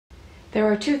There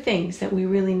are two things that we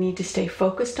really need to stay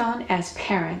focused on as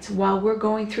parents while we're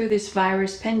going through this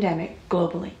virus pandemic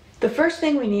globally. The first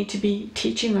thing we need to be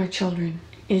teaching our children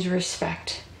is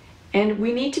respect. And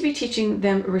we need to be teaching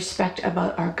them respect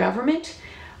about our government,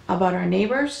 about our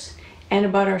neighbors, and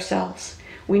about ourselves.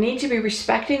 We need to be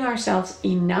respecting ourselves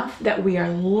enough that we are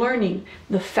learning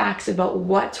the facts about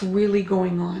what's really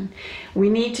going on. We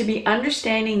need to be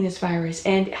understanding this virus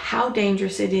and how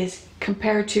dangerous it is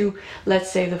compared to,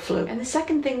 let's say, the flu. And the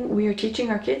second thing we are teaching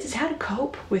our kids is how to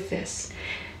cope with this.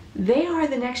 They are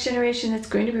the next generation that's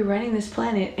going to be running this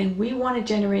planet, and we want a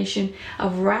generation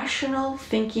of rational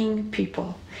thinking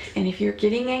people. And if you're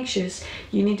getting anxious,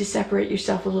 you need to separate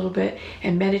yourself a little bit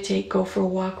and meditate, go for a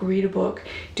walk, read a book,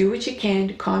 do what you can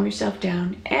to calm yourself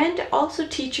down, and also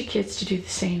teach your kids to do the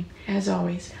same. As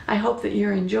always, I hope that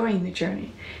you're enjoying the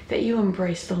journey, that you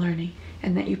embrace the learning,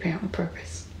 and that you parent with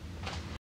purpose.